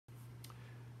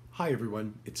Hi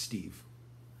everyone, it's Steve.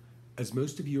 As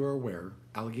most of you are aware,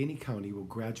 Allegheny County will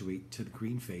graduate to the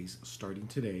green phase starting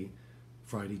today,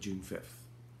 Friday, June 5th.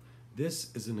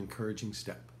 This is an encouraging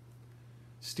step.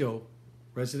 Still,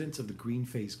 residents of the green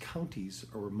phase counties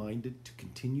are reminded to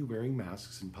continue wearing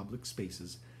masks in public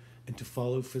spaces and to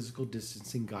follow physical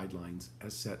distancing guidelines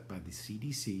as set by the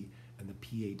CDC and the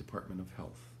PA Department of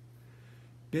Health.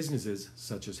 Businesses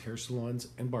such as hair salons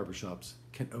and barbershops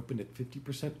can open at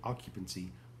 50%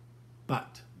 occupancy,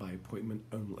 but by appointment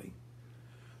only.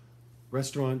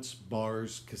 Restaurants,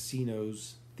 bars,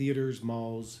 casinos, theaters,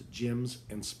 malls, gyms,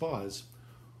 and spas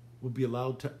will be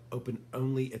allowed to open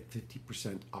only at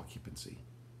 50% occupancy.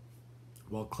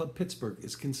 While Club Pittsburgh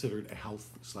is considered a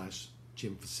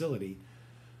health/gym facility,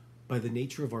 by the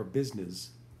nature of our business,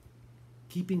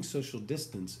 keeping social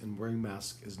distance and wearing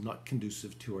masks is not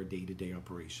conducive to our day-to-day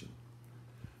operation.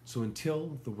 So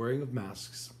until the wearing of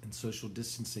masks and social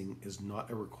distancing is not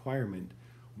a requirement,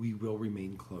 we will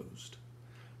remain closed.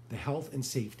 The health and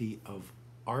safety of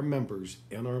our members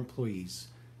and our employees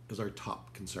is our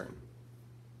top concern.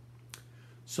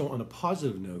 So on a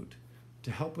positive note,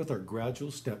 to help with our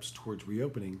gradual steps towards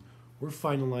reopening, we're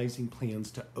finalizing plans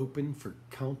to open for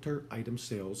counter item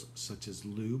sales such as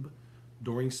lube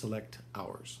during select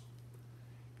hours.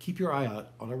 Keep your eye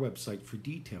out on our website for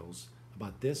details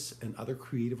about this and other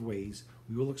creative ways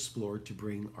we will explore to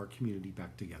bring our community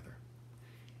back together.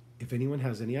 If anyone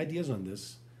has any ideas on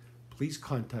this, please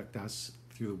contact us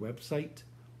through the website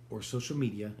or social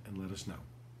media and let us know.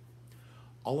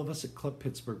 All of us at Club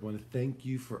Pittsburgh want to thank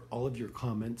you for all of your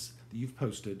comments that you've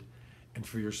posted and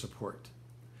for your support.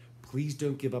 Please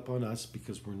don't give up on us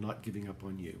because we're not giving up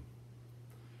on you.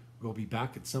 We'll be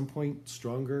back at some point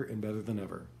stronger and better than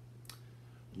ever.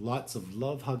 Lots of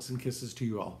love, hugs, and kisses to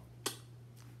you all.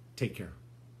 Take care.